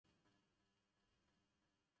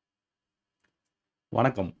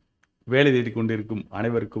வணக்கம். வேலை தேடிக் கொண்டிருக்கும்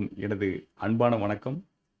அனைவருக்கும் எனது அன்பான வணக்கம்.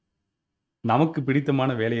 நமக்கு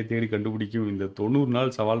பிடித்தமான வேலைய தேடி கண்டுபிடிக்கும் இந்த 90 நாள்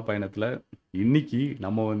சவால் பயணத்தில, இன்னைக்கு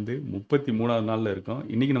நம்ம 33வது நாள்ல இருக்கோம்.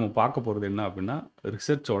 இன்னைக்கு நம்ம பார்க்க போறது என்ன அப்டின்னா,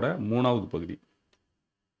 ரிசர்ச்சோட 3வது பகுதி.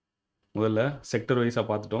 முதல்ல செக்டர் வைஸா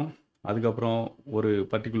பார்த்துட்டோம். அதுக்கப்புறம் ஒரு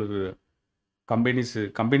பர்ட்டிகுலர் கம்பெனிஸ்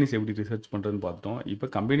எப்படி ரிசர்ச் பண்றதுன்னு பார்த்துட்டோம். இப்ப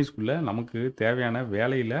கம்பெனிஸ்குள்ள நமக்கு தேவையான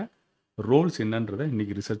வேலையில ரோல்ஸ் என்னன்றத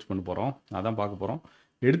இன்னைக்கு ரிசர்ச் பண்ண போறோம். அதான் பார்க்க போறோம்.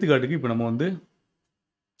 எடுத்துக்காட்டுக்கு இப்ப நம்ம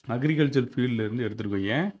அக்ரிகல்ச்சர் ஃபீல்ட்ல இருந்து எடுத்திருக்கோம்.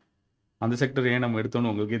 ஏன்? அந்த செக்டர் ஏன் நம்ம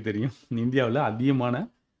எடுத்தோம்னு உங்களுக்கே தெரியும். இந்தியாவுல அதிகமான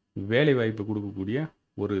வேலை வாய்ப்பு குடுக்கக்கூடிய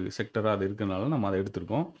ஒரு செக்டரா அது இருக்கனால நம்ம அத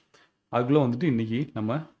எடுத்திருக்கோம். அதுக்குள்ள இன்னைக்கு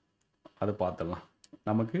நம்ம அத பார்த்துடலாம்.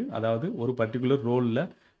 நமக்கு அதாவது ஒரு பர்ட்டிகுலர் ரோல்ல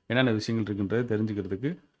என்னென்ன விஷயங்கள் இருக்குன்றத தெரிஞ்சுக்கிறதுக்கு,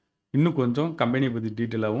 இன்னும் கொஞ்சம் கம்பெனிய பத்தி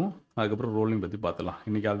டீட்டெயிலாவும், அதுக்கப்புறம் ரோலையும் பத்தி பார்த்துடலாம்.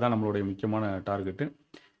 இன்னைக்கு அதுதான் நம்மளுடைய முக்கியமான டார்கெட்டு.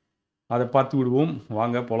 அத பார்த்து விடுவோம்.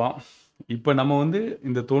 வாங்க போலாம். இப்ப நம்ம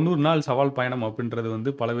இந்த 90 நாள் சவால் பயணம் அப்படின்றது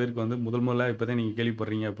பல பேருக்கு முதல் முதலா இப்ப தான் நீங்க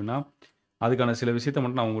கேள்விப்படுறீங்க அப்படின்னா, அதுக்கான சில விஷயத்த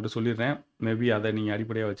மட்டும் நான் உங்ககிட்ட சொல்லிடுறேன். மேபி அத நீங்க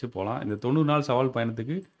அடிப்படையா வச்சு போலாம். இந்த 90 நாள் சவால்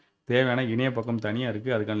பயணத்துக்கு தேவையான இணைய பக்கம் தனியா இருக்கு.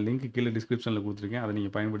 அதுக்கான லிங்க் கீழ டிஸ்கிரிப்ஷன்ல குடுத்துருக்கேன். அத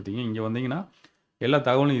நீங்க பயன்படுத்திக்கங்க. இங்க வந்தீங்கன்னா, எல்லா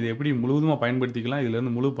தகவலும் இத எப்படி முழுவதுமா பயன்படுத்திக்கலாம்,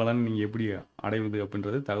 இதிலிருந்து முழு பலன் நீங்க எப்படி அடைவது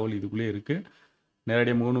அப்படின்றது தகவல் இதுக்குள்ளயே இருக்கு.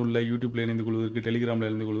 நேரடியா முகநூல்ல, யூடியூப்ல இணைந்து கொள்வதற்கு, டெலிகிராம்ல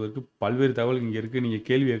இணைந்து கொள்வதற்கு பல்வேறு தகவல் இங்க இருக்கு. நீங்க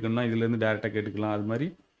கேள்வி கேட்கணும்னா இதிலிருந்து டைரக்ட்டா கேட்டுக்கலாம். அது மாரி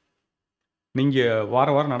நீங்க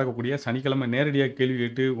வாரம் நடக்கக்கூடிய சனிக்கிழமை நேரடியா கேள்வி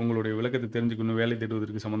கேட்டு உங்களுடைய விளக்கத்த தெரிஞ்சுக்கணும், வேலை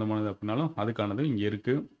தேடுவதற்கு சம்மந்தமானது அப்படின்னாலும் அதுக்கானது இங்க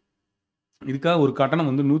இருக்கு. இதுக்காக ஒரு கட்டணம்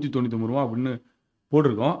ரூ. 199 அப்படின்னு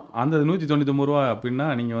போட்டிருக்கோம். அந்த ரூ. 199 அப்படின்னா,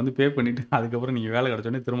 நீங்க பே பண்ணிட்டு அதுக்கப்புறம் நீங்க வேலை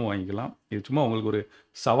கிடைச்சோனே திரும்ப வாங்கிக்கலாம். இது சும்மா உங்களுக்கு ஒரு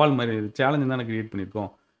சவால் மாரி சேலஞ்ச் தானே கிரியேட்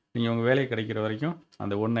பண்ணியிருக்கோம். நீங்க உங்க வேலை கிடைக்கிற வரைக்கும்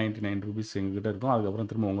அந்த ₹199 எங்ககிட்ட இருக்கும். அதுக்கப்புறம்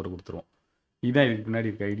திரும்ப உங்ககிட்ட குடுத்துருவோம். இதுதான் இதுக்கு பின்னாடி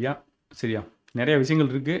இருக்க ஐடியா. சரியா? நெறைய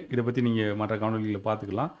விஷயங்கள் இருக்கு. இத பத்தி நீங்க மற்ற காணொளிகள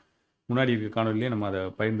பார்த்துக்கலாம். முன்னாடி இருக்க காணொளியிலே நம்ம அத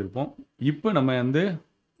பகிர்ந்திருப்போம். இப்ப நம்ம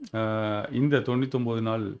அ இந்த 99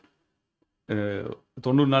 நாள் அ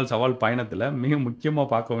 90 நாள் சவால் பயணத்தில மிக முக்கியமா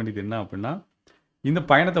பார்க்க வேண்டியது என்ன அப்படின்னா, இந்த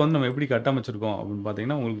பயணத்த நம்ம எப்படி கட்டமைச்சிருக்கோம் அப்படின்னு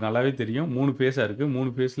பார்த்தீங்கன்னா, உங்களுக்கு நல்லாவே தெரியும். 3 ஃபேஸா இருக்கு.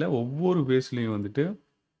 3 ஃபேஸ்ல ஒவ்வொரு ஃபேஸ்லயும்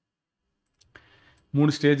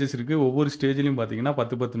 3 ஸ்டேஜஸ் இருக்கு. ஒவ்வொரு ஸ்டேஜ்லயும் பார்த்தீங்கன்னா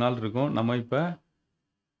 10, 10 நாள் இருக்கும். நம்ம இப்ப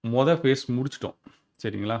ஃபேஸ் முடிச்சுட்டோம்.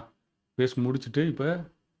 சரிங்களா? ஃபேஸ் முடிச்சுட்டு இப்ப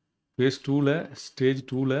ஃபேஸ் 2ல ஸ்டேஜ்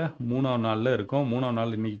 2ல 3ஆவது நாள்ல இருக்கோம். 3ஆவது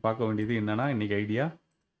நாள் இன்னைக்கு பார்க்க வேண்டியது என்னன்னா, இன்னைக்கு ஐடியா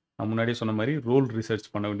நான் முன்னாடியே சொன்ன மாரி ரோல்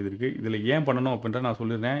ரிசர்ச் பண்ண வேண்டியது இருக்கு. இதில ஏன் பண்ணணும் அப்படின்றத நான்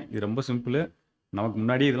சொல்லிடுறேன். இது ரொம்ப சிம்பிளு. நமக்கு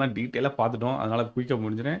முன்னாடியே இதெல்லாம் டீட்டெயிலா பார்த்துட்டோம். அதனால குயிக்கா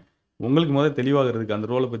முடிஞ்சிரும். உங்களுக்கு தெளிவாகுறதுக்கு, அந்த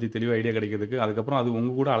ரோல பத்தி தெளிவா ஐடியா கிடைக்கிறதுக்கு, அதுக்கப்புறம் அது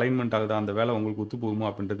உங்க கூட அலைன்மென்ட் ஆகுதா, அந்த வேலை உங்களுக்கு ஒத்து போகுமா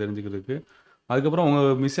அப்படின்றத தெரிஞ்சுக்கிறதுக்கு, அதுக்கப்புறம் உங்க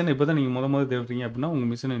மிஷன் இப்ப தான் நீங்க மொத தேடுறீங்க அப்படின்னா, உங்க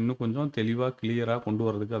மிஷன இன்னும் கொஞ்சம் தெளிவா, கிளியரா கொண்டு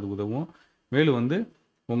வரதுக்கு அது உதவும். மேலும்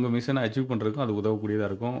உங்க மிஷன அச்சீவ் பண்றதுக்கும் அது உதவக்கூடியதா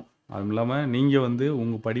இருக்கும். அதுவும் இல்லாம நீங்க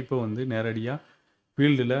உங்க படிப்ப நேரடியா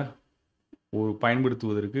ஃபீல்டுல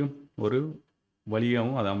பயன்படுத்துவதற்கு ஒரு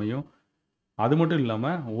வழியாவும் அது அமையும். அது மட்டும் இல்லாம,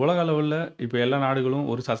 உலக அளவுல இப்ப எல்லா நாடுகளும்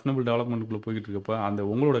ஒரு சஸ்டைனபிள் டெவலப்மென்ட்குள்ள போய்க்கிட்டு இருக்கப்ப, அந்த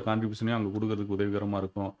உங்களோட கான்ட்ரிபியூஷனையும் அங்க குடுக்குறதுக்கு உதவிகரமா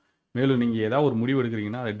இருக்கும். மேலும் நீங்க ஏதாவது ஒரு முடிவு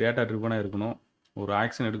எடுக்கிறீங்கன்னா, அது டேட்டா ட்ரிவனா இருக்கணும். ஒரு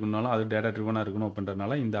ஆக்ஷன் எடுக்கணும்னாலும் அது டேட்டா ட்ரிவனா இருக்கணும்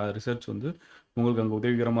அப்படின்றதுனால, இந்த ரிசர்ச் உங்களுக்கு அங்க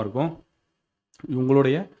உதவிகரமா இருக்கும்.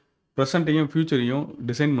 உங்களுடைய பிரசன்ட்டையும், ஃபியூச்சரையும்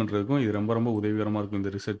டிசைன் பண்றதுக்கும் இது ரொம்ப ரொம்ப உதவிகரமா இருக்கும்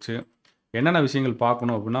இந்த ரிசர்ச். என்னென்ன விஷயங்கள்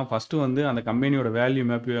பார்க்கணும் அப்படின்னா, ஃபர்ஸ்ட்டு அந்த கம்பெனியோட வேல்யூ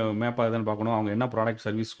மேப் ஆகுதான்னு பார்க்கணும். அவங்க என்ன ப்ராடக்ட்,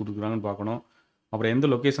 சர்வீஸ் குடுக்குறாங்கன்னு பார்க்கணும். அப்புறம் எந்த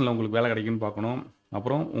லொகேஷன்ல உங்களுக்கு வேலை கிடைக்குன்னு பார்க்கணும்.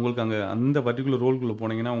 அப்புறம் உங்களுக்கு அங்க அந்த பர்ட்டிகுலர் ரோல்குள்ள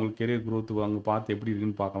போனீங்கன்னா, உங்களுக்கு கரியர் குரோத் அங்க பார்த்து எப்படி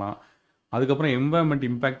இருக்குன்னு பார்க்கலாம். அதுக்கப்புறம் என்வைரன்மென்ட்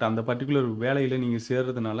இம்பாக்ட் அந்த பர்ட்டிகுலர் வேலையில நீங்க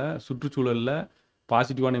சேர்றதுனால சுற்றுச்சூழல்ல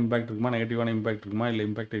பாசிட்டிவான இம்பாக்ட் இருக்குமா? நெகட்டிவான இம்பாக்ட் இருக்குமா? இல்ல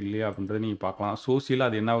இம்பாக்ட் இல்லையா? அப்படின்றத நீங்க பார்க்கலாம். சோசியலா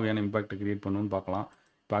அது என்ன வகையான இம்பாக்ட்ட கிரியேட் பண்ணும்னு பார்க்கலாம்.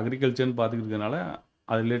 இப்ப அக்ரிகல்ச்சர்ன்னு பார்த்துக்கிறதுனால,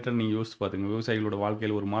 அது ரிலேட்டட் நீங்க யோசிச்சு பார்த்துக்கங்க. விவசாயிகளோட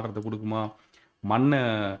வாழ்க்கையில ஒரு மாற்றத்த குடுக்குமா? மண்ண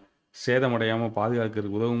சேதமடையாம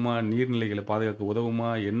பாதுகாக்கிறதுக்கு உதவுமா? நீர்நிலைகள பாதுகாக்க உதவுமா?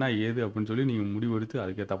 என்ன ஏது அப்படின்னு சொல்லி நீங்க முடிவெடுத்து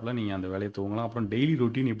அதுக்கேத்தாப்புல நீங்க அந்த வேலைய துவங்கலாம். அப்புறம் டெய்லி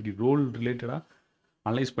ரொட்டீன் எப்படி ரோல் ரிலேட்டடா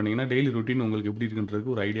அனலைஸ் பண்ணீங்கன்னா, டெய்லி ரொட்டீன் உங்களுக்கு எப்படி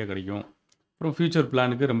இருக்குன்றதுக்கு ஒரு ஐடியா கிடைக்கும். அப்புறம் ஃபியூச்சர்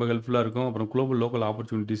பிளானுக்கு ரொம்ப ஹெல்ப்ஃபுல்லா இருக்கும். அப்புறம் குளோபல், லோக்கல்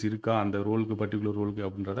ஆப்பர்ச்சுனிட்டீஸ் இருக்கா அந்த ரோலுக்கு, பர்ட்டிகுலர் ரோலுக்கு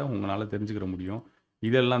அப்படின்றத உங்களால தெரிஞ்சுக்கிற முடியும்.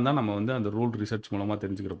 இதெல்லாம் தான் நம்ம அந்த ரோல் ரிசர்ச் மூலமா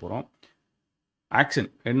தெரிஞ்சுக்கிற போறோம். ஆக்ஷன்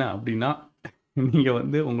என்ன அப்படின்னா, நீங்க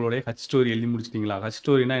உங்களுடைய ஹச் ஸ்டோரி எழுதி முடிச்சிட்டீங்களா? ஹச்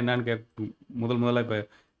ஸ்டோரினா என்னன்னு முதல்ல இப்ப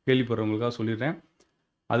கேள்விப்படுறவங்களுக்காக சொல்லிடுறேன்.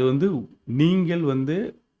 அது நீங்கள்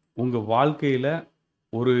உங்க வாழ்க்கையில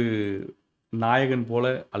ஒரு நாயகன் போல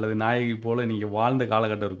அல்லது நாயகி போல நீங்க வாழ்ந்த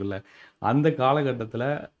காலகட்டம் இருக்குல்ல, அந்த காலகட்டத்தில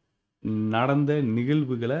நடந்த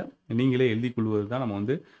நிகழ்வுகள நீங்களே எழுதிக் கொள்வது தான்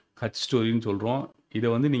நம்ம ஹச் ஸ்டோரின்னு சொல்றோம். இத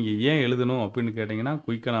நீங்க ஏன் எழுதணும் அப்படின்னு கேட்டீங்கன்னா,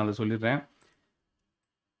 குயிக்கா நான் அத சொல்லிடுறேன்.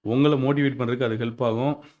 உங்கள மோட்டிவேட் பண்றதுக்கு அது ஹெல்ப்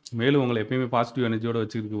ஆகும். மேலும் உங்கள எப்பயுமே பாசிட்டிவ் எனர்ஜியோட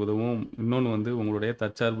வச்சுக்கிறதுக்கு உதவும். இன்னொன்னு உங்களுடைய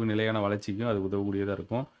தற்சார்பு நிலையான வளர்ச்சிக்கும் அது உதவக்கூடியதா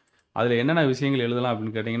இருக்கும். அதில் என்னென்ன விஷயங்கள் எழுதலாம்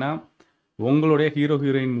அப்படின்னு கேட்டிங்கன்னா, உங்களுடைய ஹீரோ,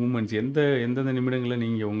 ஹீரோயின் மூவ்மெண்ட்ஸ் எந்தெந்த நிமிடங்களில்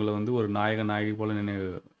நீங்கள் உங்களை வந்து ஒரு நாயகன், நாயகி போல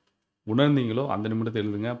உணர்ந்தீங்களோ அந்த நிமிடத்தை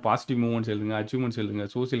எழுதுங்க. பாசிட்டிவ் மூவ்மெண்ட்ஸ் எழுதுங்க, அச்சீவ்மெண்ட்ஸ் எழுதுங்க,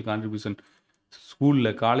 சோசியல் கான்ட்ரிபியூஷன் ஸ்கூலில்,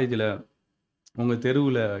 காலேஜில், உங்கள்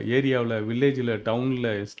தெருவில், ஏரியாவில், வில்லேஜில், டவுனில்,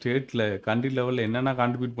 ஸ்டேட்டில், கண்ட்ரி லெவலில் என்னென்ன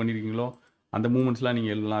கான்ட்ரிபியூட் பண்ணியிருக்கீங்களோ அந்த மூமெண்ட்ஸ்லாம்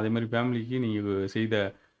நீங்கள் எழுதலாம். அதே மாதிரி ஃபேமிலிக்கு நீங்கள் செய்த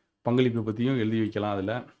பங்களிப்பை பற்றியும் எழுதி வைக்கலாம்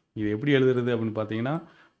அதில். இது எப்படி எழுதுறது அப்படின்னு பார்த்தீங்கன்னா,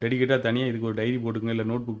 டெடிகேட்டாக தனியாக இதுக்கு ஒரு டைரி போட்டுங்க, இல்லை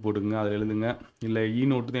நோட் புக் போட்டுங்க, அதில் எழுதுங்க. இல்லை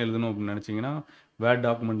நோட்டு தான் எழுதணும் அப்படின்னு நினச்சிங்கன்னா வேர்ட்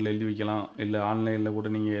டாக்குமெண்ட்டில் எழுதி வைக்கலாம். இல்லை ஆன்லைனில் கூட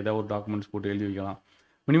நீங்கள் ஏதாவது ஒரு டாக்குமெண்ட்ஸ் போட்டு எழுதி வைக்கலாம்.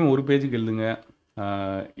 மினிமம் ஒரு பேஜுக்கு எழுதுங்க.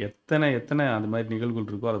 எத்தனை எத்தனை அந்த மாதிரி நிகழ்வுகள்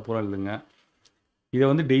இருக்கோ அதை பூரா எழுதுங்க. இதை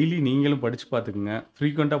வந்து டெய்லி நீங்களும் படித்து பார்த்துக்குங்க,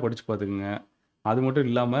 ஃப்ரீக்வெண்ட்டாக படித்து பார்த்துக்குங்க. அது மட்டும்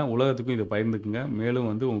இல்லாமல் உலகத்துக்கும் இதை பகிர்ந்துக்குங்க. மேலும்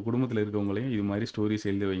வந்து உங்கள் குடும்பத்தில் இருக்கவங்களையும் இது மாதிரி ஸ்டோரிஸ்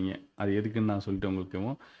எழுதி வைங்க. அது எதுக்குன்னு நான் சொல்லிட்டு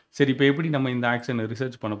உங்களுக்கும். சரி, இப்போ எப்படி நம்ம இந்த ஆக்ஷனை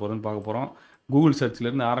ரிசர்ச் பண்ண போகிறோம்னு பார்க்க போகிறோம். கூகுள்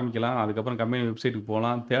சர்ச்லேருந்து ஆரம்பிக்கலாம். அதுக்கப்புறம் கம்பெனி வெப்சைட்டுக்கு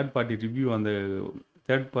போகலாம். தேர்ட் பார்ட்டி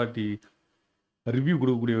ரிவ்யூ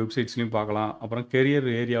கொடுக்கக்கூடிய வெப்சைட்ஸ்லையும் பார்க்கலாம். அப்புறம் கெரியர்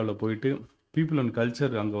ஏரியாவில் போயிட்டு பீப்புள் அண்ட்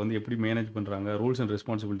கல்ச்சர் அங்கே வந்து எப்படி மேனேஜ் பண்ணுறாங்க, ரூல்ஸ் அண்ட்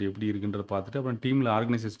ரெஸ்பான்சிபிலிட்டி எப்படி இருக்குன்றத பார்த்துட்டு, அப்புறம் டீமில்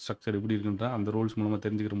ஆர்கனைசேஷன் ஸ்ட்ரக்சர் எப்படி இருக்குன்ற அந்த ரூல்ஸ் மூலமாக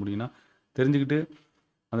தெரிஞ்சுக்கிற முடியும்னா தெரிஞ்சுக்கிட்டு,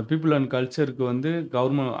 அந்த பீப்புள் அண்ட் கல்ச்சருக்கு வந்து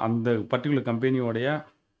கவர்மெண்ட் அந்த பர்டிகுலர் கம்பெனியோடைய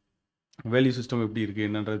வேல்யூ சிஸ்டம் எப்படி இருக்குது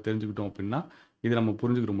என்னன்றது தெரிஞ்சுக்கிட்டோம் அப்படின்னா இதை நம்ம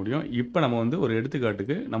புரிஞ்சுக்கிற முடியும். இப்போ நம்ம வந்து ஒரு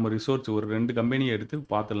எடுத்துக்காட்டுக்கு நம்ம ரிசோர்ஸ் ஒரு 2 கம்பெனியை எடுத்து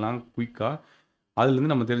பார்த்துடலாம் குயிக்காக.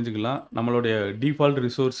 அதுலேருந்து நம்ம தெரிஞ்சுக்கலாம். நம்மளுடைய டிஃபால்ட்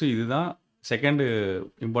ரிசோர்ஸ் இதுதான்.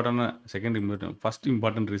 ஃபஸ்ட்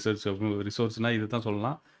இம்பார்ட்டன்ட் ரிசோர்ஸ்னால் இது தான்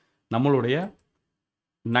சொல்லலாம். நம்மளுடைய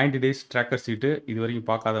 90 டேஸ் ட்ராக்கர் ஷீட்டு இது வரைக்கும்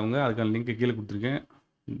பார்க்காதவங்க அதுக்கான லிங்க்கை கீழே கொடுத்துருக்கேன்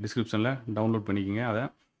டிஸ்கிரிப்ஷனில், டவுன்லோட் பண்ணிக்கோங்க அதை.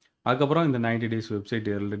 அதுக்கப்புறம் இந்த 90 டேஸ் வெப்சைட்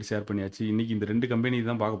ஆல்ரெடி ஷேர் பண்ணியாச்சு. இன்றைக்கி இந்த 2 கம்பெனி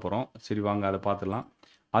தான் பார்க்க போகிறோம். சரி வாங்க அதை பார்த்துடலாம்.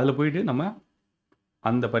 அதில் போயிட்டு நம்ம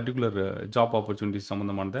அந்த பர்டிகுலர் ஜாப் ஆப்பர்ச்சுனிட்டிஸ்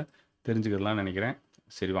சம்மந்தமானதை தெரிஞ்சுக்கிறலாம்னு நினைக்கிறேன்.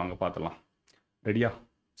 சரி வாங்க பார்த்துடலாம். ரெடியா?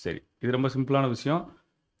 சரி, இது ரொம்ப சிம்பிளான விஷயம்.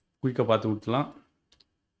 குயிக்காக பார்த்து கொடுத்துலாம்.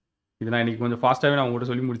 இது நான் இன்றைக்கி கொஞ்சம் ஃபாஸ்ட்டாகவே நான்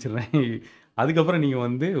உங்கள்கிட்ட சொல்லி முடிச்சிடுறேன். அதுக்கப்புறம் நீங்கள்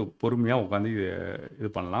வந்து பொறுமையாக உட்காந்து இது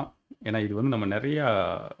பண்ணலாம். ஏன்னா இது வந்து நம்ம நிறையா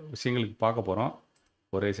விஷயங்களுக்கு பார்க்க போகிறோம்.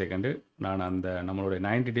 ஒரே செகண்டு நான் அந்த நம்மளுடைய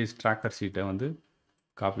 90 டேஸ் ட்ராக்கர் ஷீட்டை வந்து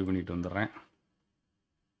காப்பி பண்ணிட்டு வந்துடுறேன்.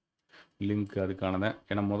 லிங்க் அதுக்கானதை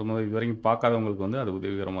ஏன்னா முதல் இது வரைக்கும் பார்க்காதவங்களுக்கு வந்து அது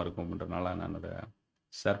உதவிகரமாக இருக்கும் அப்படின்றனால நான் அதை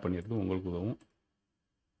ஷேர் பண்ணிடுறது உங்களுக்கு உதவும்.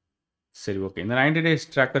 சரி, ஓகே. இந்த 90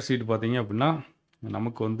 டேஸ் ட்ராக்கர் ஷீட் பார்த்தீங்க அப்படின்னா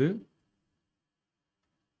நமக்கு வந்து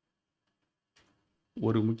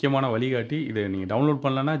ஒரு முக்கியமான வழிகாட்டி. இதை நீங்கள் டவுன்லோட்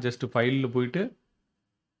பண்ணலன்னா ஜஸ்ட் ஃபைலில் போயிட்டு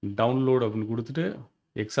டவுன்லோட் அப்படின்னு கொடுத்துட்டு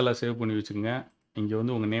எக்ஸலாக சேவ் பண்ணி வச்சுக்கோங்க. இங்கே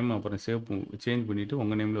வந்து உங்கள் நேம் அப்புறம் சேஞ்ச் பண்ணிவிட்டு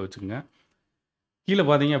உங்கள் நேமில் வச்சுக்கோங்க. கீழே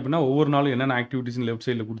பார்த்தீங்க அப்படின்னா ஒவ்வொரு நாளும் என்னென்ன ஆக்டிவிட்டீஸ்னு லெஃப்ட்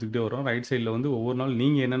சைடில் கொடுத்துக்கிட்டே வரோம். ரைட் சைடில் வந்து ஒவ்வொரு நாள்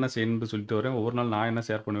நீங்கள் என்னென்ன செய்யணும்னு சொல்லிட்டு வரேன். ஒவ்வொரு நாள் நான் என்ன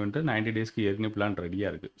ஷேர் பண்ணுவேன்ட்டு 90 டேஸ்க்கு ஏற்கனவே பிளான்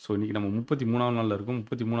ரெடியாக இருக்குது. ஸோ இன்றைக்கி நம்ம 33ஆவது நாளில் இருக்கும்.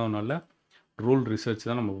 33ஆவது நாளில் ரோல் ரிசர்ச்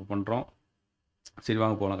தான் நம்ம பண்ணுறோம். சரி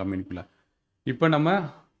வாங்க போகலாம் கம்பெனிக்குள்ளே. இப்போ நம்ம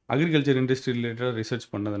அக்ரிகல்ச்சர் இண்டஸ்ட்ரி ரிலேட்டடாக ரிசர்ச்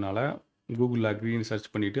பண்ணதுனால கூகுளில் அக்ரின்னு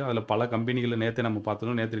சர்ச் பண்ணிவிட்டு அதில் பல கம்பெனிகளில் நேற்று நம்ம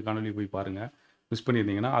பார்த்தோம். நேற்று காணொலி போய் பாருங்கள். மிஸ்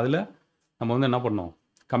பண்ணியிருந்தீங்கன்னா அதில் நம்ம வந்து என்ன பண்ணோம்,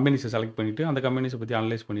 கம்பெனிஸை செலக்ட் பண்ணிவிட்டு அந்த கம்பெனிஸை பற்றி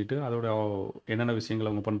அனலைஸ் பண்ணிவிட்டு அதோட என்னென்ன விஷயங்கள்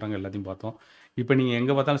அவங்க பண்ணுறாங்க எல்லாத்தையும் பார்த்தோம். இப்போ நீங்கள்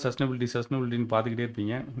எங்கே பார்த்தாலும் சஸ்டனபிலிட்டின்னு பார்த்துக்கிட்டே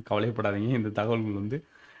இருப்பீங்க. கவலைப்படாதீங்க. இந்த தகவல்கள் வந்து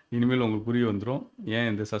இனிமேல் உங்களுக்கு புரிய வந்துடும். ஏன்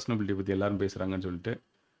இந்த சஸ்டனபிலிட்டி பற்றி எல்லோரும் பேசுகிறாங்கன்னு சொல்லிட்டு.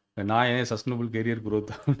 நான் ஏன் சஸ்டனபிள் கெரியர் க்ரோத்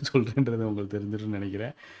அப்படின்னு சொல்கிறேன்றது உங்களுக்கு தெரிஞ்சிருன்னு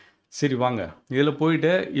நினைக்கிறேன். சரி வாங்க இதில்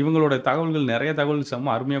போயிட்டு இவங்களோட தகவல்கள் நிறைய தகவல்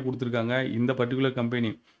செம்ம அருமையாக கொடுத்துருக்காங்க. இந்த பர்டிகுலர் கம்பெனி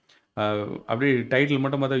அப்படியே டைட்டில்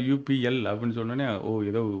மட்டும் பார்த்தா UPL அப்படின்னு சொன்னோன்னே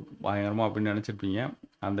ஏதோ பயங்கரமாக அப்படின்னு நினச்சிருப்பீங்க.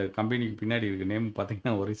 அந்த கம்பெனிக்கு பின்னாடி இருக்க நேம்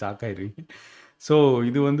பார்த்தீங்கன்னா ஒரே ஷாக்காயிருவீங்க. ஸோ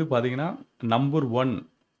இது வந்து பார்த்தீங்கன்னா நம்பர் 1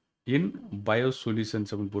 இன் பயோ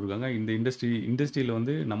சொல்யூஷன்ஸ் அப்படின்னு போட்டிருக்காங்க. இந்த இண்டஸ்ட்ரியில்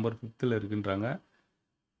வந்து நம்பர் 5th இருக்குன்றாங்க.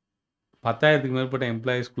 10,000க்கு மேற்பட்ட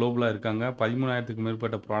எம்ப்ளாயீஸ் குளோபலாக இருக்காங்க. 13,000க்கு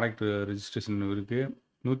மேற்பட்ட ப்ராடக்ட் ரெஜிஸ்ட்ரேஷன் இருக்குது.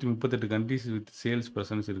 138 கண்ட்ரிஸ் வித் சேல்ஸ்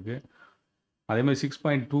ப்ரெசன்ஸ் இருக்குது. அதேமாதிரி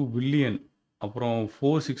 6.2 பில்லியன் அப்புறம்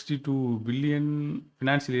 462 பில்லியன்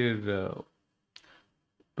ஃபினான்ஷியல் இயர்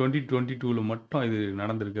 2022 மட்டும் இது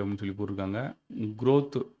நடந்திருக்கு அப்படின்னு சொல்லி போட்டிருக்காங்க.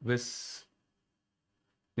 க்ரோத் வெஸ்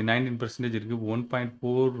 19% இருக்குது.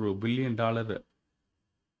 $1.4 பில்லியன்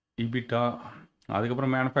இபிட்டா.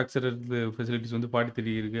 அதுக்கப்புறம் மேனுஃபேக்சரர் ஃபெசிலிட்டிஸ் வந்து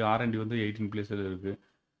 43 இருக்குது. R&D வந்து 18 பிளேஸில் இருக்குது.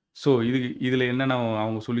 ஸோ இதில் என்னென்ன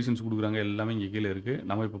அவங்க சொல்யூஷன்ஸ் கொடுக்குறாங்க எல்லாமே இங்கே கீழே இருக்குது.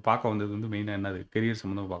 நம்ம இப்போ பார்க்க வந்தது வந்து மெயினாக என்னது கெரியர்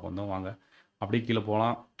சம்மந்தமாக பார்க்க வந்தோம். வாங்க அப்படியே கீழே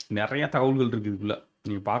போகலாம். நிறையா தகவல்கள் இருக்குது இதுக்குள்ளே,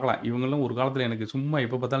 நீங்கள் பார்க்கலாம். இவங்கெல்லாம் ஒரு காலத்தில் எனக்கு சும்மா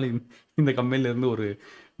எப்போ பார்த்தாலும் இந்த கம்பெனிலேருந்து ஒரு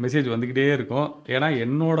மெசேஜ் வந்துக்கிட்டே இருக்கும். ஏன்னா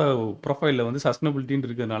என்னோட ப்ரொஃபைலில் வந்து சஸ்டனபிலிட்டின்னு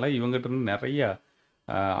இருக்கிறதுனால இவங்ககிட்ட இருந்து நிறையா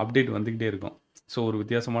அப்டேட் வந்துக்கிட்டே இருக்கும். ஸோ ஒரு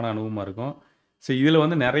வித்தியாசமான அனுபவமாக இருக்கும். ஸோ இதில்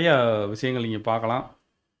வந்து நிறையா விஷயங்கள் நீங்கள் பார்க்கலாம்.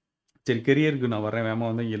 சரி, கெரியருக்கு நான் வரேன் வேகமாக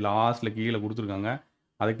வந்து இங்கே லாஸ்ட்டில் கீழே கொடுத்துருக்காங்க.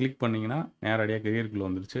 அதை கிளிக் பண்ணிங்கன்னா நேரடியாக கெரியருக்குள்ளே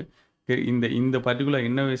வந்துருச்சு. இந்த இந்த பர்ட்டிகுலர்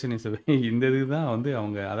இன்னோவேஷன் இஸ் இந்த இதுதான் வந்து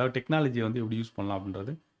அவங்க அதாவது டெக்னாலஜியை வந்து எப்படி யூஸ் பண்ணலாம்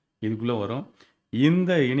அப்படின்றது இதுக்குள்ளே வரும்.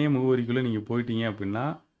 இந்த இணைய முகவரிக்குள்ளே நீங்கள் போயிட்டீங்க அப்படின்னா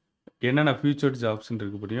என்னென்ன ஃபியூச்சர் ஜாப்ஸ்ன்னு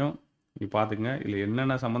இருக்க முடியும் நீ பார்த்துங்க. இல்லை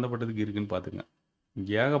என்னென்ன சம்மந்தப்பட்டதுக்கு இருக்குன்னு பார்த்துங்க.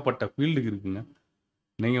 ஏகப்பட்ட ஃபீல்டுக்கு இருக்குங்க.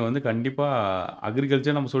 நீங்கள் வந்து கண்டிப்பாக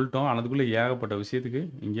அக்ரிகல்ச்சர் நம்ம சொல்லிட்டோம். அதுக்குள்ளே ஏகப்பட்ட விஷயத்துக்கு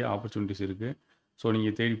இங்கே ஆப்பர்ச்சுனிட்டிஸ் இருக்குது. ஸோ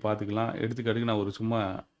நீங்கள் தேடி பார்த்துக்கலாம். எடுத்துக்காட்டுக்கு நான் ஒரு சும்மா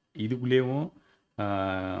இதுக்குள்ளேயும்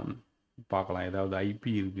பார்க்கலாம். ஏதாவது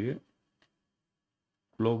ஐபி இருக்குது,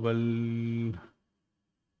 குளோபல்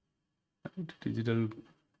டிஜிட்டல்.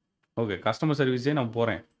 ஓகே, கஸ்டமர் சர்வீஸே நான்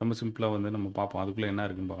போகிறேன். ரொம்ப சிம்பிளாக வந்து நம்ம பார்ப்போம். அதுக்குள்ளே என்ன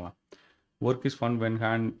இருக்குன்னு பார்க்கலாம். Work is fun when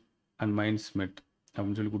hand and minds மெட்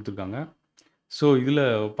அப்படின்னு சொல்லி கொடுத்துருக்காங்க. ஸோ இதில்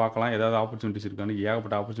பார்க்கலாம் ஏதாவது ஆப்பர்ச்சுனிட்டிஸ் இருக்கான்னு.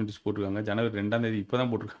 ஏகப்பட்ட ஆப்பர்ச்சுனிட்டிஸ் போட்டிருக்காங்க. ஜனவரி 2ஆம் தேதி இப்போ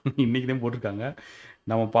தான் போட்டிருக்காங்க. இன்றைக்கி தான் போட்டிருக்காங்க.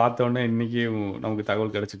 நம்ம பார்த்தோன்னே இன்றைக்கி நமக்கு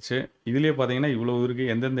தகவல் கிடச்சிச்சு. இதுலேயே பார்த்தீங்கன்னா இவ்வளோ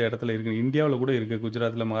இருக்குது. எந்தெந்த இடத்துல இருக்குது, இந்தியாவில் கூட இருக்குது.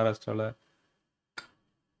 குஜராத்தில், மகாராஷ்டிராவில்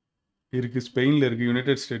இருக்குது, ஸ்பெயினில் இருக்குது,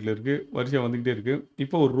 யுனைடெட் ஸ்டேட்டில் இருக்குது. வரிசையாக வந்துக்கிட்டே இருக்குது.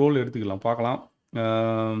 இப்போ ஒரு ரோல் எடுத்துக்கலாம், பார்க்கலாம்.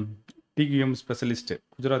 டிக்யூஎம் ஸ்பெஷலிஸ்ட்டு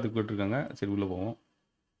குஜராத்துக்கு போட்டிருக்காங்க. சரி உள்ளே போவோம்.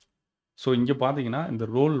 ஸோ இங்கே பார்த்தீங்கன்னா இந்த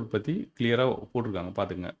ரோல் பற்றி கிளியராக போட்டிருக்காங்க.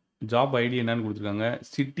 பார்த்துங்க. ஜாப் ஐடி என்னன்னு கொடுத்துருக்காங்க.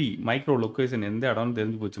 சிட்டி, மைக்ரோ லொக்கேஷன் எந்த இடம்னு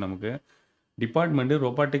தெரிஞ்சு போச்சு நமக்கு. Department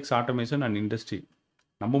robotics, automation and industry.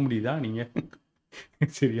 நம்ப முடியுதா நீங்கள்?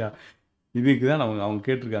 சரியா, இதுக்கு தான் அவங்க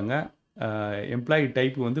கேட்டிருக்காங்க. எம்ப்ளாயி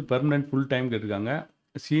டைப் வந்து பெர்மனன்ட் ஃபுல் டைம் கேட்டிருக்காங்க.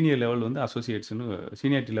 சீனியர் லெவல் வந்து அசோசியேட்ஸ்னு,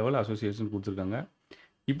 சீனியாரிட்டி லெவல் அசோசியேட்ஸ்னு கொடுத்துருக்காங்க.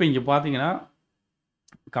 இப்போ இங்கே பார்த்தீங்கன்னா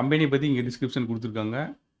கம்பெனி பற்றி இங்கே டிஸ்கிரிப்ஷன் கொடுத்துருக்காங்க.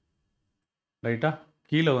 ரைட்டா,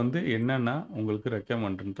 கீழே வந்து என்னென்னா உங்களுக்கு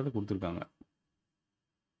ரெக்கமெண்ட்ன்றதை கொடுத்துருக்காங்க.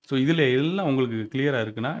 ஸோ இதில் எல்லாம் உங்களுக்கு கிளியராக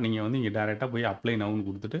இருக்குன்னா நீங்கள் வந்து இங்கே டேரெக்டாக போய் அப்ளை நவுன்னு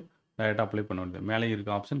கொடுத்துட்டு டேரெக்டாக அப்ளை பண்ண வேண்டியது. மேலே இருக்க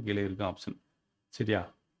ஆப்ஷன், கீழே இருக்க ஆப்ஷன். சரியா?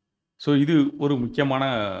 ஸோ இது ஒரு முக்கியமான,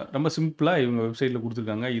 ரொம்ப சிம்பிளாக இவங்க வெப்சைட்டில்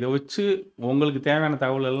கொடுத்துருக்காங்க. இதை வச்சு உங்களுக்கு தேவையான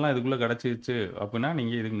தகவல் எல்லாம் இதுக்குள்ளே கிடச்சிச்சு அப்படின்னா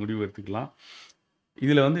நீங்கள் இதுக்கு முடிவு எடுத்துக்கலாம்.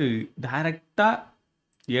 இதில் வந்து டைரெக்டாக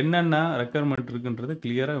என்னென்ன ரெக்குயர்மெண்ட் இருக்குன்றது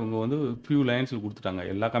கிளியராக இவங்க வந்து ஃபியூ லைன்ஸில் கொடுத்துட்டாங்க.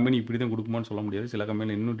 எல்லா கம்பெனி இப்படி தான் கொடுக்குமான்னு சொல்ல முடியாது. சில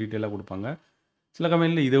கம்பெனியில் இன்னும் டீட்டெயிலாக கொடுப்பாங்க. சில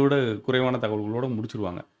கம்பெனியில் இதை விட குறைவான தகவல்களோடு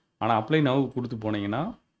முடிச்சிருவாங்க. ஆனால் அப்ளை நவ் கொடுத்து போனீங்கன்னா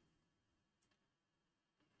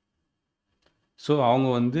ஸோ அவங்க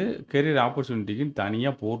வந்து கெரியர் ஆப்பர்ச்சுனிட்டிக்கு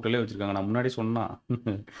தனியாக போர்ட்டலே வச்சுருக்காங்க. நான் முன்னாடி சொன்னால்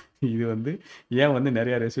இது வந்து ஏன் வந்து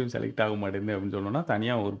நிறையா ரெஸ்யூம் செலக்ட் ஆக மாட்டேங்குது அப்படின்னு சொன்னோன்னா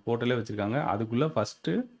தனியாக ஒரு போர்ட்டலே வச்சுருக்காங்க. அதுக்குள்ளே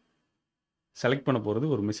ஃபஸ்ட்டு செலக்ட் பண்ண போகிறது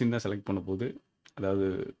ஒரு மிஷின் தான் செலக்ட் பண்ண போகுது. அதாவது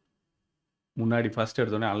முன்னாடி ஃபஸ்ட்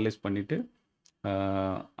எடுத்தோடனே அனலைஸ் பண்ணிவிட்டு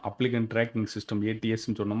அப்ளிகன் ட்ராக்கிங் சிஸ்டம்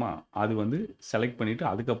ஏடிஎஸ்ன்னு சொன்னோமா, அது வந்து செலக்ட் பண்ணிவிட்டு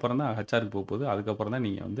அதுக்கப்புறம் தான் ஹெச்ஆருக்கு போக போகுது. அதுக்கப்புறம் தான்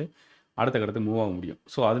நீங்கள் வந்து அடுத்த கட்டத்துக்கு மூவ் ஆக முடியும்.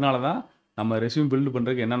 ஸோ அதனால தான் நம்ம ரெஸ்யூம் பில்டு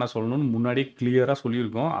பண்ணுறதுக்கு என்னென்ன சொல்லணும்னு முன்னாடியே கிளியராக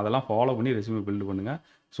சொல்லியிருக்கோம். அதெல்லாம் ஃபாலோ பண்ணி ரெஸ்யூமை பில்டு பண்ணுங்கள்.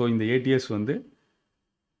 ஸோ இந்த ஏடிஎஸ் வந்து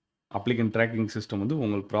அப்ளிகன் ட்ராக்கிங் சிஸ்டம் வந்து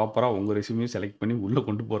உங்களுக்கு ப்ராப்பராக உங்கள் ரெஸ்யூமையும் செலக்ட் பண்ணி உள்ளே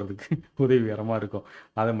கொண்டு போகிறதுக்கு உதவிகரமாக இருக்கும்.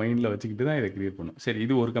 அதை மைண்டில் வச்சுக்கிட்டு தான் இதை க்ரியேட் பண்ணும். சரி,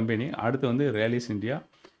 இது ஒரு கம்பெனி. அடுத்து வந்து ரேலிஸ் இந்தியா.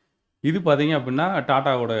 இது பார்த்தீங்க அப்படின்னா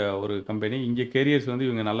டாட்டாவோட ஒரு கம்பெனி. இங்கே கேரியர்ஸ் வந்து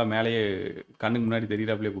இவங்க நல்லா மேலேயே கண்ணுக்கு முன்னாடி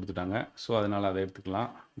தெரியிறாப்புலேயே கொடுத்துட்டாங்க. ஸோ அதனால் அதை எடுத்துக்கலாம்.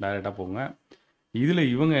 டைரெக்டாக போங்க. இதில்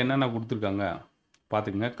இவங்க என்னென்ன கொடுத்துருக்காங்க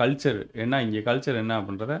பார்த்துக்குங்க. கல்ச்சர் என்ன, இங்கே கல்ச்சர் என்ன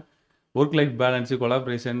அப்படின்றத work life balance,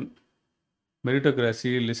 collaboration,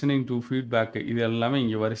 மெரிட்டோக்ராசி, listening to feedback, இது எல்லாமே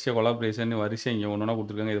இங்கே வரிசையாக கொலாபரேஷன் வரிசையாக இங்கே ஒன்று ஒன்றா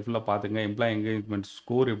கொடுத்துருக்காங்க. இது ஃபுல்லாக பார்த்துங்க. எம்ப்ளாயி என்கேஜ்மெண்ட்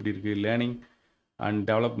ஸ்கோர் எப்படி இருக்குது, லேர்னிங் அண்ட்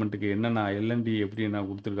டெவலப்மெண்ட்டுக்கு என்னென்ன எல்என்டி எப்படி என்ன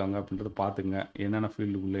கொடுத்துருக்காங்க அப்படின்றத பார்த்துங்க. என்னென்ன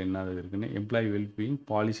ஃபீல்டுக்குள்ளே என்ன இருக்குன்னு, எம்ப்ளாயி வெல்பீயிங்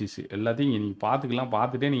பாலிசிஸ் எல்லாத்தையும் நீங்கள் பார்த்துக்கலாம்.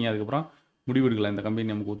 பார்த்துட்டே நீங்கள் அதுக்கப்புறம் முடிவெடுக்கலாம் இந்த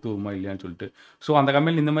கம்பெனி நமக்கு ஒத்து வருமா இல்லையான்னு சொல்லிட்டு. ஸோ அந்த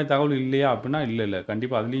கம்பெனியில் இந்த மாதிரி தகவல் இல்லையா அப்படின்னா இல்லை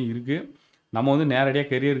கண்டிப்பாக அதுலேயும் இருக்குது. நம்ம வந்து நேரடியாக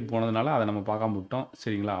கெரியருக்கு போனதுனால அதை நம்ம பார்க்காம விட்டோம்.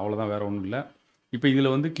 சரிங்களா, அவ்வளோதான், வேறு ஒன்றும் இல்லை. இப்போ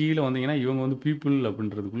இதில் வந்து கீழே வந்தீங்கன்னா இவங்க வந்து பீப்புள்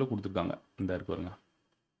அப்படின்றதுக்குள்ளே கொடுத்துருக்காங்க. இந்த இருக்கு பாருங்க,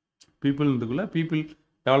 பீப்புள்ன்றதுக்குள்ளே பீப்புள்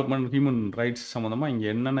டெவலப்மெண்ட், ஹியூமன் ரைட்ஸ் சம்மந்தமாக இங்கே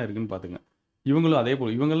என்னென்ன இருக்குதுன்னு பார்த்துங்க. இவங்களும் அதே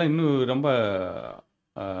போல் இவங்கெல்லாம் இன்னும் ரொம்ப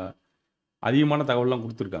அதிகமான தகவல்லாம்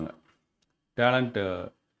கொடுத்துருக்காங்க. டேலண்ட்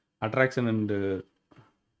அட்ராக்ஷன் அண்டு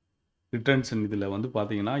ரிட்டர்ன்ஷன் இதில் வந்து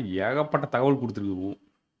பார்த்தீங்கன்னா ஏகப்பட்ட தகவல் கொடுத்துருக்கு.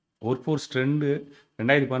 ஒர்க் ஃபோர்ஸ் ட்ரெண்டு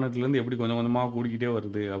 2018 எப்படி கொஞ்சம் கொஞ்சமாக கூடிக்கிட்டே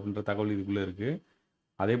வருது அப்படின்ற தகவல் இதுக்குள்ளே இருக்குது.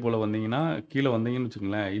 அதே போல் வந்தீங்கன்னா கீழே வந்தீங்கன்னு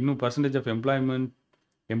வச்சுக்கோங்களேன், இன்னும் percentage of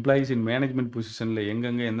employees in management பொசிஷனில்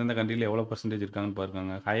எங்கெங்கே எந்தெந்த கண்ட்ரியில் எவ்வளோ பர்சன்டேஜ் இருக்காங்கன்னு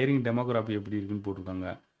பாருங்க. ஹையரிங் டெமோகிராஃபி எப்படி இருக்குன்னு போட்டிருக்காங்க.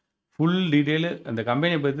 ஃபுல் டீட்டெயிலு அந்த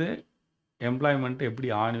கம்பெனியை பற்றி எம்ப்ளாய்மெண்ட்டு எப்படி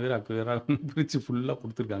 6 பேர் 8 பேராக பிரித்து ஃபுல்லாக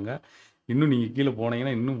கொடுத்துருக்காங்க. இன்னும் நீங்கள் கீழே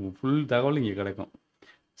போனீங்கன்னா இன்னும் ஃபுல் தகவல் இங்கே கிடைக்கும்.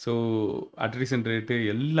 ஸோ அட்ரிஷன் ரேட்டு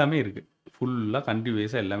எல்லாமே இருக்குது. ஃபுல்லாக கண்ட்ரி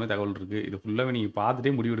வைஸாக எல்லாமே தகவல் இருக்குது. இது ஃபுல்லாகவே நீங்கள்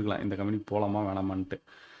பார்த்துட்டே முடிவெடுக்கலாம் இந்த கம்பெனிக்கு போகலாமா வேணாமான்ட்டு.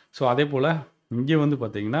 ஸோ அதே போல் இங்கே வந்து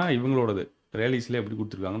பார்த்தீங்கன்னா இவங்களோடது ரேலிஸில் எப்படி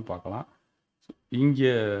கொடுத்துருக்காங்கன்னு பார்க்கலாம்.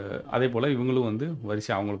 இங்கே அதே போல் இவங்களும் வந்து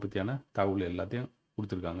வரிசை அவங்கள பற்றியான தகவல் எல்லாத்தையும்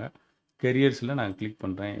கொடுத்துருக்காங்க. கெரியர்ஸில் நான் கிளிக்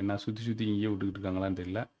பண்ணுறேன். என்ன சுற்றி இங்கேயே விட்டுக்கிட்டு இருக்காங்களான்னு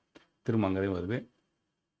தெரியல. திரும்ப அங்கே தான் வருது.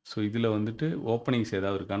 ஸோ இதில் வந்துட்டு ஓப்பனிங்ஸ்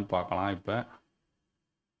ஏதாவது இருக்கான்னு பார்க்கலாம். இப்போ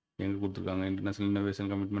எங்கே கொடுத்துருக்காங்க, international innovation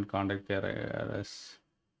commitment contact கேரஸ்.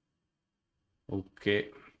 Okay,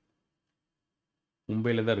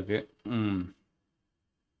 மும்பையில் தான் இருக்குது.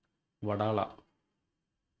 வடாலா.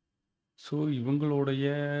 ஸோ இவங்களுடைய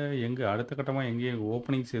எங்கே அடுத்த கட்டமாக எங்கேயும்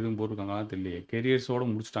ஓப்பனிங்ஸ் எதுவும் போட்டிருக்காங்களா தெரியலையே.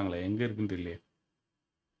 கெரியர்ஸோடு முடிச்சிட்டாங்களே, எங்கே இருக்குன்னு தெரியலையே.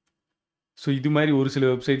 ஸோ இது மாதிரி ஒரு சில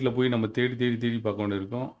வெப்சைட்டில் போய் நம்ம தேடி தேடி தேடி பார்க்க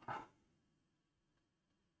வேண்டியிருக்கோம்.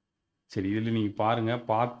 சரி, இதில் நீங்கள் பாருங்கள்,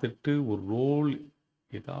 பார்த்துட்டு ஒரு ரோல்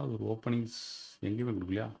ஏதாவது ஒரு ஓப்பனிங்ஸ் எங்கேயுமே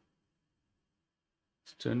கொடுக்கலையா.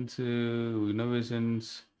 ஸ்ட்ரென்த்ஸு,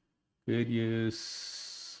 இன்னோவேஷன்ஸ், கேரியர்ஸ்,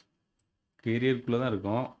 கேரியருக்குள்ளே தான்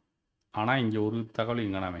இருக்கும். ஆனால் இங்கே ஒரு தகவல்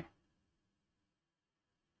இங்கானாமே.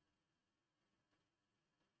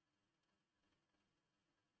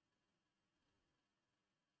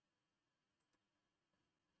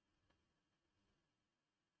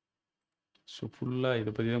 ஸோ ஃபுல்லாக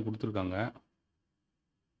இதை பற்றி தான் கொடுத்துருக்காங்க.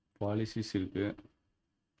 பாலிசிஸ் இருக்குது,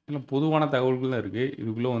 இல்லை பொதுவான தகவல்கள் தான் இருக்குது.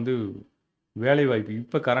 இதுக்குள்ளே வந்து வேலை வாய்ப்பு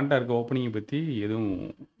இப்போ கரண்ட்டாக இருக்க ஓப்பனிங்கை பற்றி எதுவும்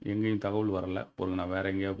எங்கேயும் தகவல் வரலை. பொருங்க, நான்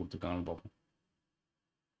வேறு எங்கேயாவது கொடுத்துருக்காங்கன்னு பார்ப்போம்.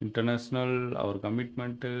 இன்டர்நேஷ்னல் அவர்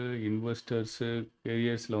கமிட்மெண்ட்டு, இன்வெஸ்டர்ஸு,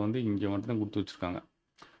 கேரியர்ஸில் வந்து இங்கே மட்டும் தான் கொடுத்து வச்சுருக்காங்க.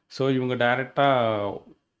 ஸோ இவங்க டைரெக்டாக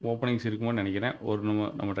ஓப்பனிங்ஸ் இருக்குமோன்னு நினைக்கிறேன். ஒரு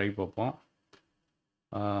நம்ம ட்ரை பார்ப்போம்.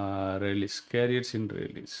 ரிலீஸ், கேரியர்ஸ் இன்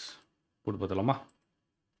ரிலீஸ் போட்டு பார்த்தலாமா,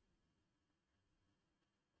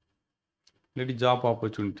 இல்லாட்டி ஜாப்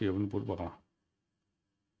ஆப்பர்ச்சுனிட்டி அப்படின்னு போட்டு பார்க்கலாம்.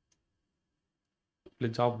 இல்லை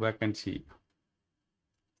ஜாப் வேக்கன்சி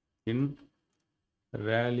இன்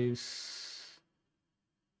ரேலிஸ்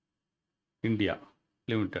இந்தியா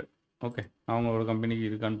லிமிடெட். ஓகே, அவங்களோட கம்பெனிக்கு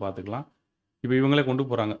இருக்கான்னு பார்த்துக்கலாம். இப்போ இவங்களே கொண்டு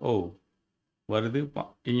போகிறாங்க. ஓ, வருது.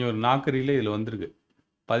 இங்கே ஒரு நாக்கரியில் இதில் வந்திருக்கு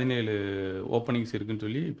 17 ஓப்பனிங்ஸ் இருக்குதுன்னு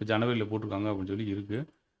சொல்லி இப்போ ஜனவரியில் போட்டிருக்காங்க அப்படின்னு சொல்லி இருக்குது.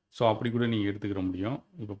 ஸோ அப்படி கூட நீங்கள் எடுத்துக்கிற முடியும்.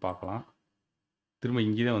 இப்போ பார்க்கலாம். திரும்ப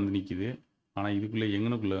இங்கே தான் வந்து நிற்கிது. ஆனால் இதுக்குள்ளே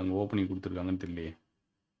எங்கனுக்குள்ளே அங்கே ஓப்பனிங் கொடுத்துருக்காங்கன்னு தெரியலையே.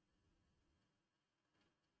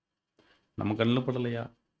 நம்ம கண்ணில் படலையா.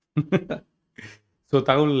 ஸோ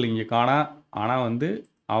தகவல் இங்கே காணா. ஆனால் வந்து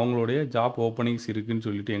அவங்களுடைய ஜாப் ஓப்பனிங்ஸ் இருக்குதுன்னு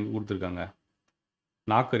சொல்லிட்டு எங்கே கொடுத்துருக்காங்க,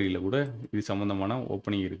 நாக்கரியில் கூட இது சம்மந்தமான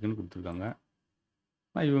ஓப்பனிங் இருக்குதுன்னு கொடுத்துருக்காங்க.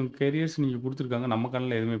 ஆனால் இவங்க கேரியர்ஸ் நீங்கள் கொடுத்துருக்காங்க, நம்ம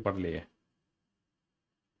கண்ணில் எதுவுமே படலையே.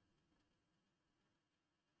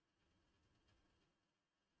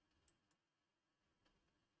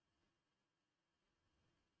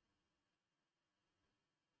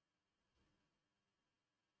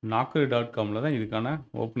 naukri.comல தான் இதுக்கான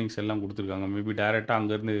ஓப்பனிங்ஸ் எல்லாம் கொடுத்துருக்காங்க. மேபி டைரெக்டாக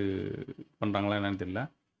அங்கேருந்து பண்ணுறாங்களா என்னன்னு தெரியல.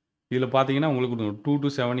 இதில் பார்த்தீங்கன்னா உங்களுக்கு 2 to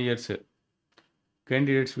 7 years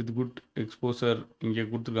candidates with good exposure இங்கே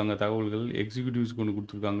கொடுத்துருக்காங்க தகவல்கள். எக்ஸிக்யூட்டிவ்ஸ்க்கு ஒன்று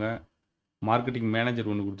கொடுத்துருக்காங்க, மார்க்கெட்டிங்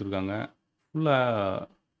மேனேஜர் ஒன்று கொடுத்துருக்காங்க, ஃபுல்லாக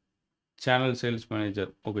சேனல் சேல்ஸ்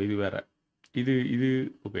மேனேஜர். ஓகே, இது வேறு. இது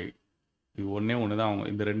ஓகே, இது ஒன்று தான் அவங்க,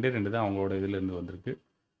 இந்த ரெண்டு தான் அவங்களோட இதிலேருந்து வந்திருக்கு.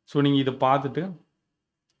 ஸோ நீங்கள் இதை பார்த்துட்டு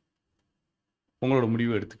உங்களோட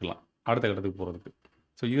முடிவை எடுத்துக்கலாம் அடுத்த கட்டத்துக்கு போகிறதுக்கு.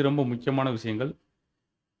 ஸோ இது ரொம்ப முக்கியமான விஷயங்கள்.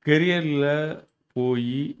 கெரியரில்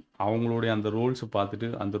போய் அவங்களுடைய அந்த ரோல்ஸை பார்த்துட்டு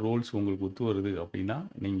அந்த ரோல்ஸ் உங்களுக்கு ஒத்து வருது அப்படின்னா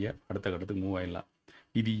நீங்கள் அடுத்த கட்டத்துக்கு மூவ் ஆகிடலாம்.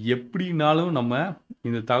 இது எப்படினாலும் நம்ம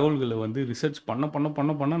இந்த தகவல்களை வந்து ரிசர்ச்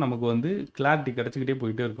பண்ண நமக்கு வந்து கிளாரிட்டி கிடச்சிக்கிட்டே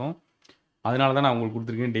போயிட்டே இருக்கும். அதனால தான் நான் உங்களுக்கு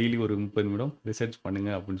கொடுத்துருக்கேன், டெய்லி ஒரு 30 நிமிடம் ரிசர்ச்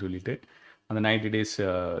பண்ணுங்கள் அப்படின்னு சொல்லிட்டு அந்த 90 டேஸ்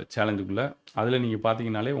சேலஞ்சுக்குள்ளே. அதில் நீங்கள்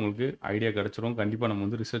பார்த்தீங்கனாலே உங்களுக்கு ஐடியா கிடச்சிரும். கண்டிப்பாக நம்ம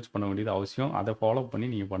வந்து ரிசர்ச் பண்ண வேண்டியது அவசியம். அதை ஃபாலோ பண்ணி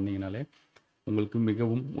நீங்கள் பண்ணிங்கனாலே உங்களுக்கு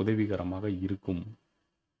மிகவும் உதவிகரமாக இருக்கும்.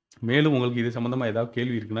 மேலும் உங்களுக்கு இது சம்மந்தமாக ஏதாவது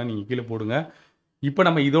கேள்வி இருக்குன்னா நீங்கள் கீழே போடுங்க. இப்போ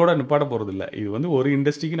நம்ம இதோட நிப்பாட்ட போகிறதில்ல. இது வந்து ஒரு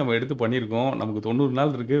இண்டஸ்ட்ரிக்கு நம்ம எடுத்து பண்ணியிருக்கோம். நமக்கு 90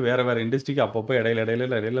 நாள் இருக்குது. வேறு இண்டஸ்ட்ரிக்கு அப்பப்போ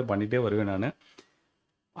இடையில பண்ணிகிட்டே வருவேன் நான்.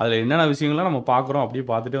 அதில் என்னென்ன விஷயங்கள்லாம் நம்ம பார்க்குறோம் அப்படியே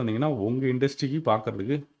பார்த்துட்டே வந்தீங்கன்னா உங்கள் இண்டஸ்ட்ரிக்கு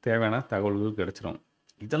பார்க்குறதுக்கு தேவையான தகவல்கள் கிடச்சிரும்.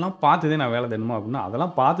 இதெல்லாம் பார்த்துதே நான் வேலை தேடணுமா அப்படின்னா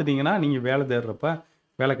அதெல்லாம் பார்த்துட்டிங்கன்னா நீங்கள் வேலை தேடுறப்ப,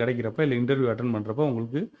 வேலை கிடைக்கிறப்ப, இல்லை இன்டர்வியூ அட்டன் பண்ணுறப்ப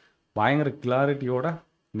உங்களுக்கு பயங்கர கிளாரிட்டியோட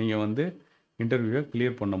நீங்கள் வந்து இன்டர்வியூவை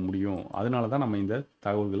கிளியர் பண்ண முடியும். அதனால தான் நம்ம இந்த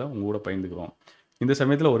தகவல்களை உங்கள் கூட பகிர்ந்துக்கிறோம். இந்த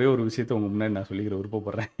சமயத்தில் ஒரே ஒரு விஷயத்தை உங்கள் முன்னாடி நான் சொல்லிக்கிற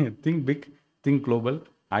விருப்பப்படுறேன். Think big, think global,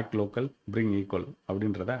 act local, bring equal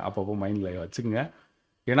அப்படின்றத அப்பப்போ மைண்டில் வச்சுக்கோங்க.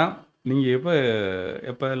 ஏன்னா நீங்கள்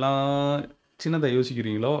எப்போல்லாம் சின்னதாக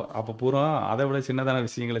யோசிக்கிறீங்களோ அப்போ பூரா அதை விட சின்னதான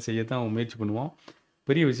விஷயங்களை செய்யத்தான் முயற்சி பண்ணுவோம்.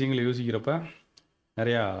 பெரிய விஷயங்களை யோசிக்கிறப்ப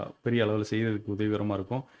நிறையா பெரிய அளவில் செய்கிறதுக்கு உதவிகரமாக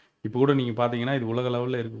இருக்கும். இப்போ கூட நீங்கள் பார்த்தீங்கன்னா இது உலக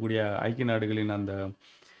அளவில் இருக்கக்கூடிய ஐக்கிய நாடுகளின் அந்த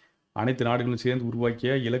அனைத்து நாடுகளும் சேர்ந்து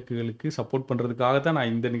உருவாக்கிய இலக்குகளுக்கு சப்போர்ட் பண்ணுறதுக்காகத்தான்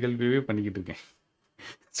நான் இந்த நிகழ்வையே பண்ணிக்கிட்டு இருக்கேன்.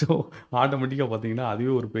 ஸோ ஆட்டோமேட்டிக்காக பார்த்தீங்கன்னா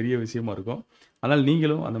அதுவே ஒரு பெரிய விஷயமா இருக்கும். அதனால்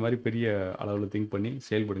நீங்களும் அந்த மாதிரி பெரிய அளவில் திங்க் பண்ணி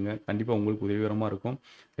செயல்படுங்க. கண்டிப்பாக உங்களுக்கு உதவிகரமாக இருக்கும்.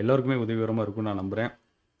 எல்லோருக்குமே உதவிகரமாக இருக்கும்னு நான் நம்புகிறேன்.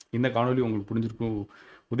 இந்த காணொலி உங்களுக்கு புரிஞ்சிருக்கும்,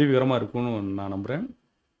 உதவிகரமாக இருக்கும்னு நான் நம்புகிறேன்.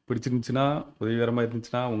 பிடிச்சிருந்துச்சுன்னா, உதவிகரமா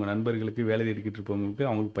இருந்துச்சுன்னா, உங்க நண்பர்களுக்கு வேலை தேடிக்கிட்டு இருப்பவங்களுக்கு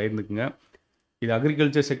அவங்களுக்கு பகிர்ந்துக்குங்க. இது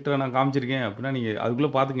அக்ரிகல்ச்சர் செக்டர நான் காமிச்சிருக்கேன் அப்படின்னா, நீங்க அதுக்குள்ள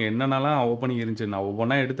பார்த்துங்க என்னென்னலாம் ஓப்பனிங் இருந்துச்சு. நான்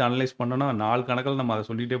ஒவ்வொன்னா எடுத்து அனலைஸ் பண்ணேன்னா, நாள் கணக்குல நம்ம அத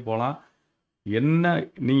சொல்லிட்டே போலாம். என்ன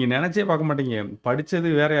நீங்க நெனச்சே பார்க்க மாட்டீங்க. படிச்சது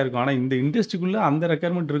வேறையா இருக்கும். ஆனா இந்த இண்டஸ்ட்ரிக்குள்ள அந்த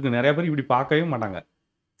ரெக்யர்மென்ட் இருக்கு. நெறைய பேர் இப்படி பார்க்கவே மாட்டாங்க.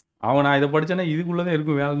 நான் இத படிச்சேன்னா இதுக்குள்ள தான்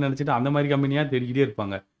இருக்கும் வேலைன்னு நெனச்சுட்டு அந்த மாரி கம்பெனியா தேடிக்கிட்டே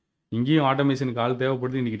இருப்பாங்க. இங்கேயும் ஆட்டோமேஷனுக்கு ஆள்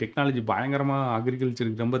தேவைப்படுது. இன்னைக்கு டெக்னாலஜி பயங்கரமா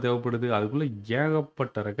அக்ரிகல்ச்சருக்கு ரொம்ப தேவைப்படுது. அதுக்குள்ள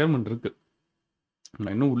ஏகப்பட்ட ரெக்யர்மென்ட் இருக்கு.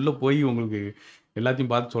 நான் இன்னும் உள்ள போய் உங்களுக்கு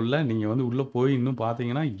எல்லாத்தையும் பார்த்து சொல்ல, நீங்க வந்து உள்ள போய் இன்னும்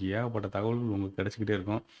பார்த்தீங்கன்னா, ஏகப்பட்ட தகவல்கள் உங்களுக்கு கிடைச்சுக்கிட்டே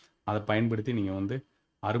இருக்கும். அத பயன்படுத்தி நீங்க வந்து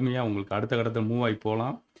அருமையா உங்களுக்கு அடுத்த கட்டத்துல மூவ் ஆகி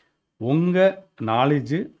போலாம். உங்க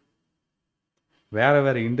நாலேட்ஜ் வேற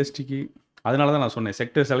வேற இண்டஸ்ட்ரிக்கு அதனால தான் நான் சொன்னேன்.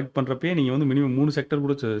 செக்டர் செலக்ட் பண்றப்பயே நீங்க வந்து மினிமம் 3 செக்டர்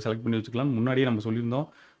கூட செலக்ட் பண்ணி வச்சுக்கலாம்னு முன்னாடியே நம்ம சொல்லியிருந்தோம்.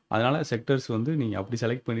 அதனால செக்டர்ஸ் வந்து நீங்க அப்படி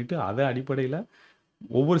செலக்ட் பண்ணிட்டு, அத அடிப்படையில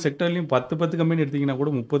ஒவ்வொரு செக்டர்லயும் 10, 10 கம்பெனி எடுத்தீங்கன்னா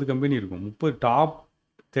கூட 30 கம்பெனி இருக்கும். 30 டாப்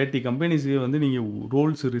 30 கம்பெனிஸ் வந்து நீங்க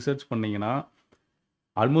ரோல்ஸ் ரிசர்ச் பண்ணீங்கன்னா,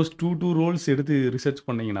 ஆல்மோஸ்ட் 2 ரோல்ஸ் எடுத்து ரிசர்ச்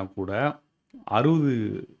பண்ணீங்கன்னா கூட 60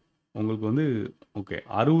 உங்களுக்கு வந்து ஓகே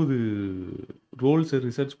 60 ரோல்ஸ்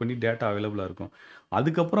ரிசர்ச் பண்ணி டேட்டா அவைலபிளா இருக்கும்.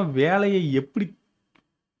 அதுக்கப்புறம் வேலையை எப்படி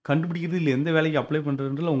கண்டுபிடிக்கிறது, இல்ல எந்த வேலைக்கு அப்ளை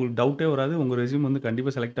பண்றதுன்றதுல உங்களுக்கு டவுட்டே வராது. உங்க ரெஸ்யூம் வந்து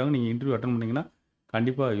கண்டிப்பா செலக்ட் ஆகும். நீங்க இன்டர்வியூ அட்டெண்ட் பண்ணீங்கன்னா,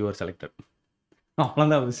 கண்டிப்பா யூ ஆர் செலக்டட்.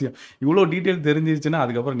 அவ்வளோதான் விஷயம். இவ்வளோ டீட்டெயில் தெரிஞ்சிருச்சுன்னா,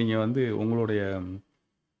 அதுக்கப்புறம் நீங்க வந்து உங்களுடைய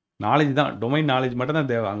நாலேட்ஜ் தான் டொமைன் நாலேட்ஜ் மட்டும்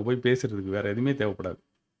தான் தேவை. அங்க போய் பேசுறதுக்கு வேற எதுவுமே தேவைப்படாது.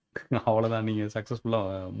 அவ்வளோதான் நீங்க சக்ஸஸ்ஃபுல்லா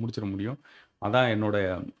முடிச்சிட முடியும். அதான்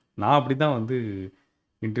நான் அப்படி தான் வந்து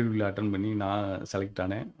இன்டர்வியூல அட்டெண்ட் பண்ணி நான் செலக்ட்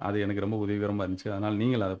ஆனேன். அது எனக்கு ரொம்ப உதவிகரமா இருந்துச்சு. அதனால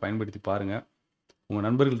நீங்களும் அத பயன்படுத்தி பாருங்க. உங்க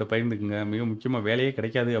நண்பர்கள்ட்ட பகிர்ந்துக்குங்க. மிக முக்கியமா வேலையே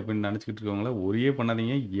கிடைக்காது அப்படின்னு நினச்சுக்கிட்டு இருக்கவங்கள ஒரே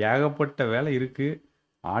பண்ணாதீங்க. ஏகப்பட்ட வேலை இருக்கு.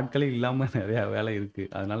 ஆட்களே இல்லாம நெறையா வேலை இருக்கு.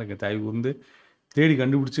 அதனால தயவு கூர்ந்து தேடி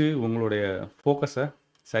கண்டுபிடிச்சு உங்களுடைய ஃபோக்கஸ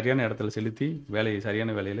சரியான இடத்துல செலுத்தி,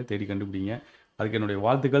 சரியான வேலையில தேடி கண்டுபிடிங்க. அதுக்கு என்னுடைய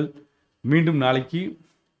வாழ்த்துக்கள். மீண்டும் நாளைக்கு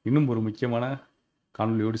இன்னும் ஒரு முக்கியமான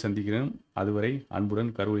காணொளியோடு சந்திக்கிறேன். அதுவரை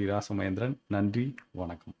அன்புடன் கருவொளி ராசமகேந்திரன். நன்றி,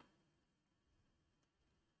 வணக்கம்.